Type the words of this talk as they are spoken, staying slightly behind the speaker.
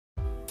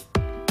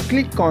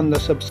click on the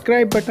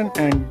subscribe button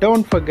and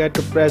don't forget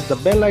to press the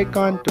bell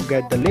icon to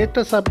get the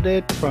latest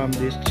update from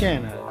this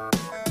channel.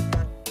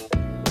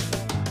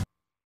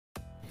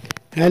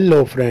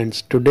 Hello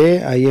friends,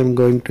 today I am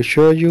going to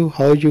show you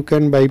how you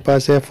can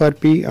bypass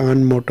FRP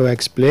on Moto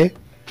X Play.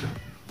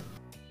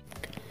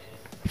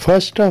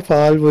 First of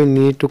all, we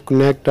need to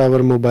connect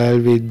our mobile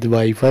with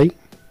Wi-Fi.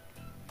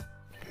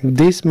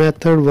 This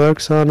method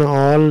works on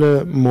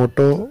all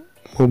Moto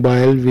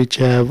mobile which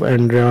have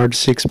Android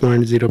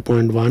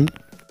 6.0.1.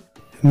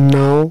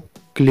 Now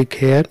click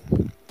here,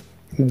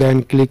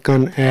 then click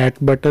on Add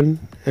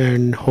button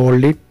and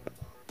hold it.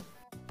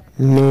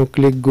 Now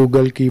click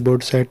Google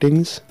keyboard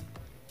settings,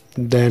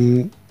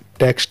 then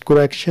text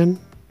correction,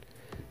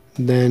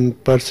 then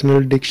personal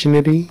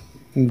dictionary,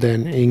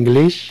 then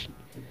English,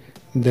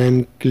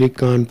 then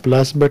click on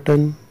plus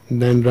button,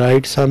 then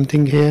write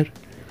something here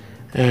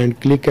and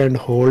click and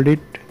hold it.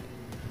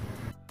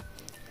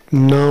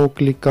 Now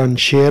click on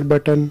share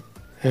button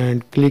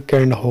and click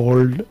and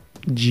hold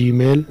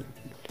Gmail.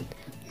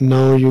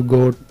 Now you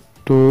go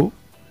to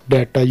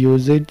data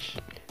usage,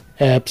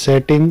 app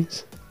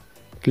settings,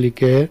 click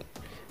here.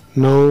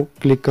 Now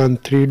click on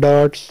three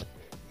dots,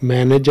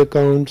 manage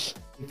accounts,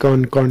 click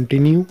on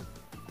continue.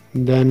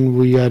 Then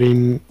we are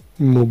in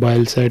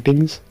mobile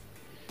settings.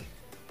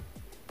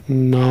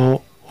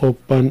 Now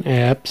open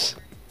apps.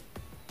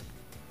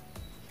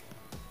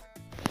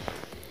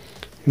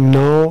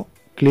 Now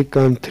click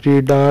on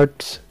three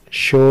dots,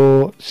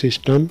 show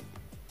system.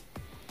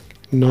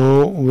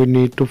 Now we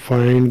need to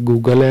find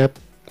Google app.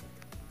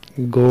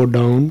 Go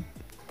down,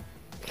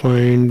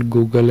 find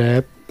Google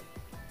app.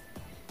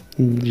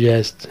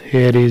 Yes,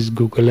 here is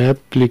Google app.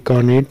 Click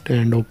on it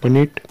and open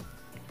it.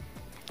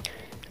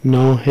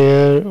 Now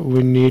here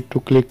we need to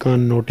click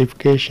on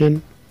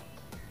notification.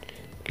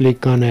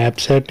 Click on app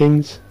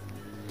settings.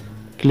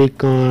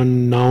 Click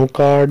on now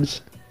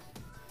cards.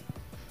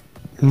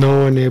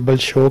 Now enable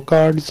show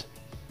cards.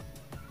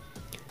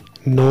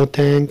 No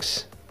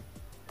thanks.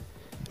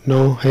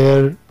 Now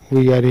here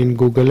we are in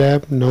Google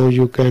app. Now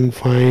you can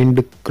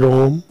find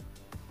Chrome.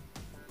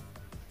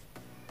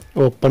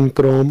 Open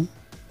Chrome.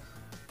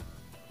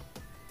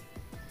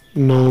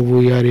 Now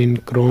we are in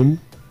Chrome.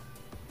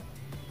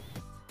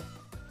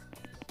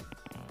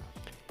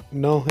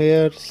 Now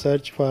here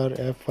search for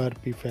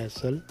FRP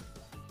Faisal.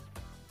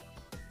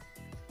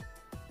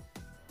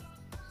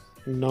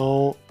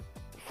 Now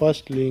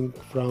first link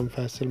from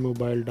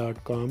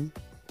faisalmobile.com,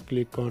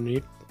 click on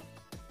it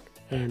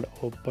and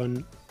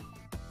open.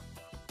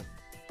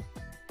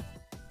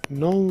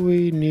 Now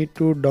we need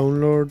to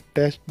download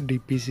test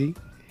DPC.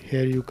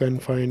 Here you can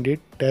find it,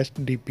 test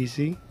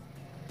DPC.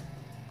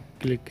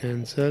 Click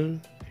cancel.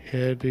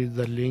 Here is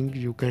the link,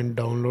 you can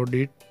download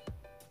it.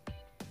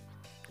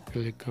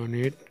 Click on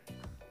it.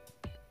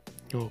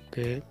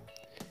 Okay,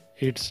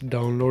 it's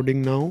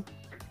downloading now.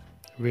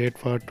 Wait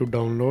for it to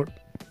download.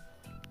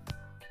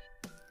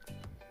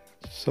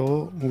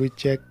 So we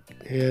check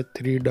here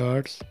three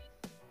dots.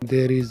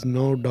 There is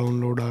no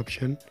download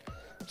option.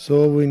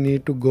 So we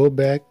need to go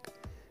back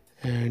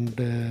and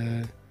to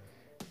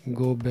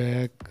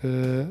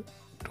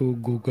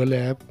Google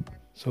app.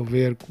 So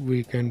where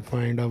we can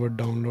find our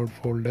download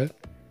folder.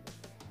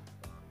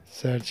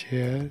 Search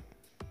here,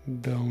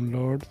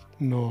 download.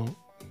 No,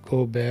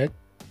 go back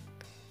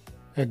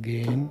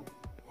again,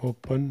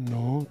 open.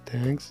 No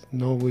thanks.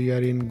 Now we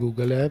are in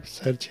Google app.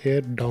 Search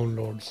here,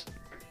 downloads.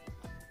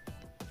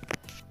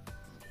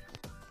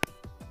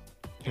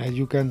 As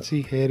you can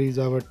see, here is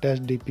our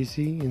test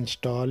DPC.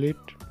 Install it,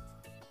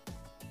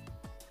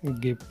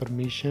 give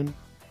permission,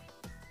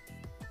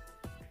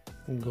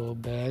 go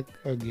back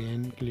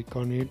again, click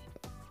on it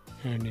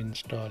and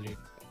install it.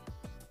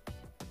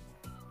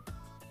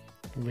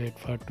 Wait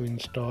for it to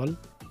install.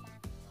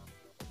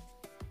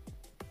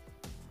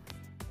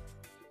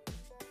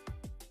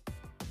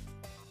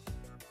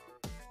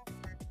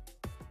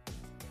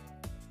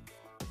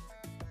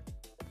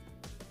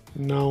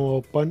 Now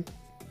open,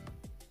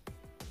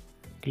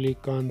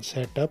 click on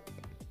setup,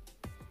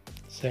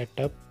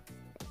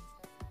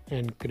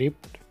 encrypt.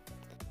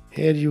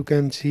 Here you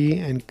can see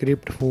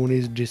encrypt phone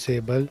is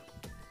disabled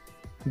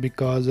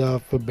because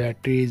of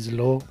battery is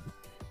low.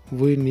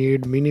 We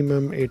need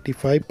minimum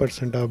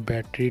 85% of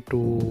battery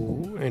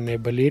to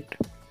enable it.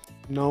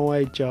 Now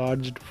I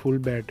charged full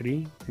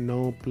battery.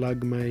 Now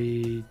plug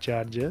my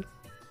charger.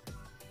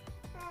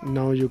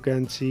 Now you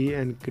can see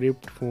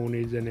encrypt phone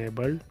is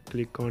enabled.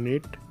 Click on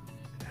it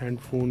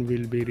and phone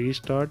will be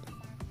restart.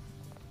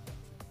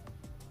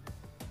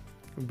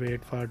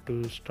 Wait for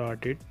to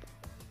start it.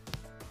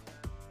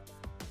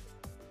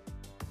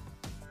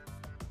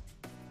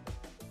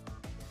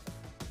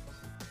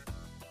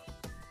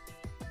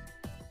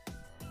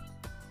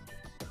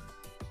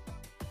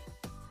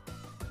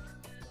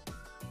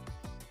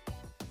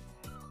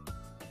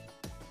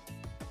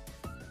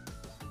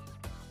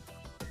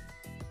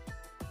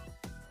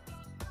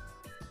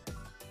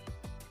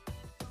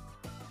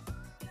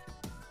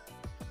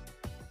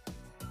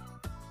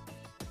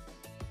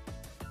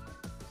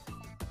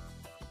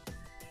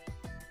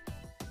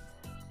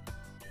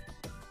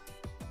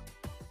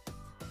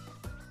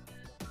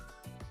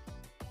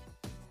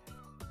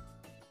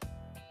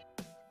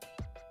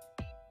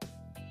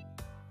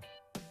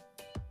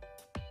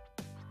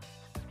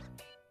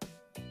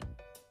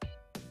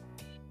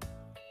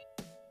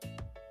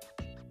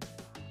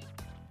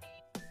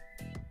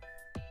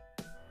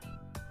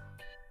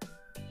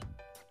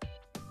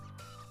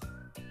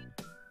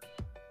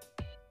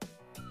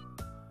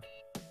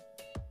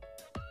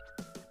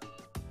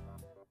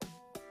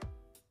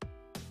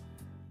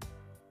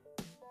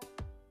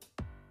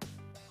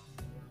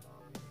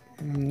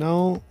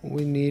 Now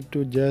we need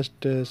to just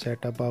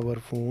set up our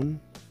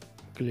phone.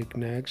 Click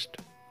next.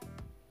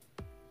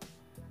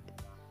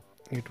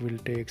 It will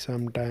take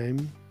some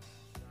time.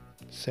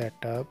 Set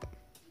up.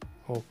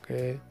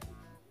 Okay.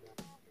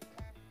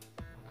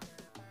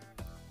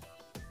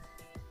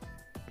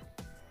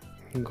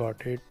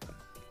 Got it.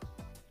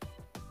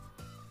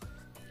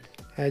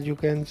 As you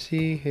can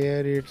see here,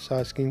 it's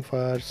asking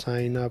for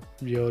sign up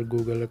your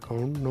Google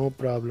account. No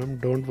problem,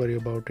 don't worry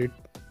about it.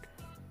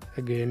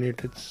 Again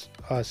it is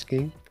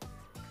asking,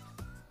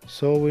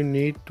 so we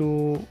need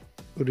to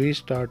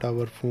restart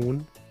our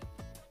phone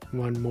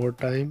one more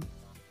time,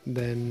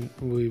 then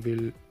we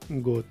will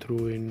go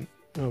through in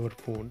our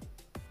phone.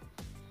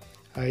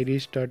 I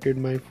restarted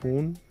my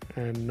phone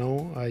and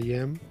now I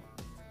am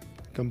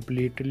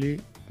completely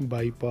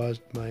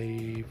bypassed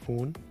my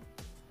phone.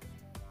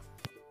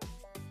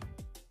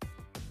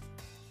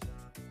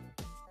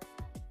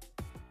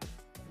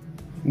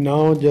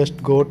 Now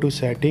just go to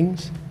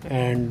settings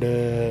and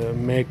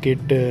make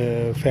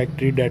it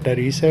factory data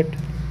reset.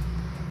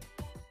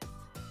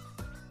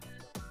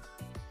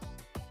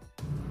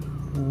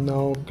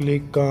 Now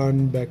click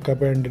on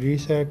backup and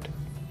reset.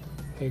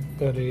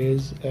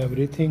 Erase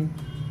everything.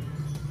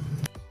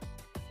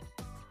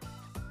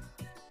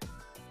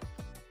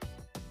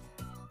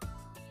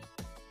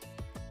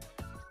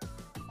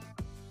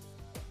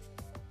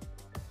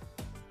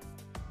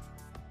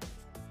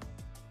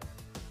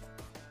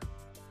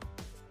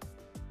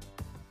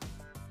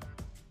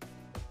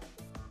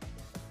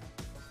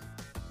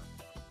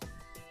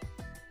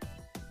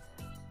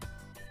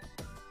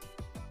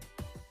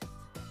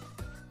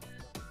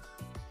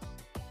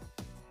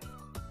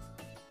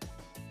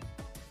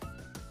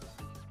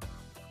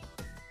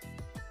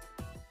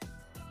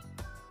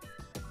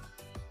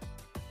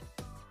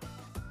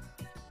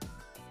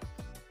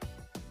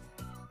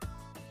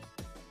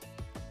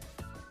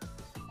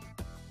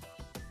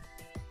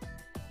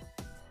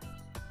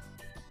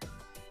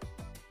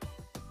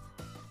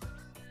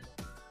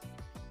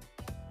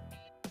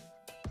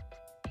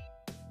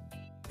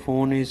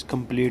 Phone is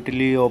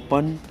completely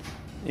open.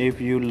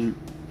 If you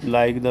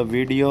like the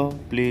video,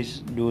 please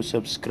do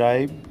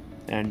subscribe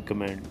and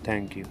comment.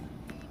 Thank you.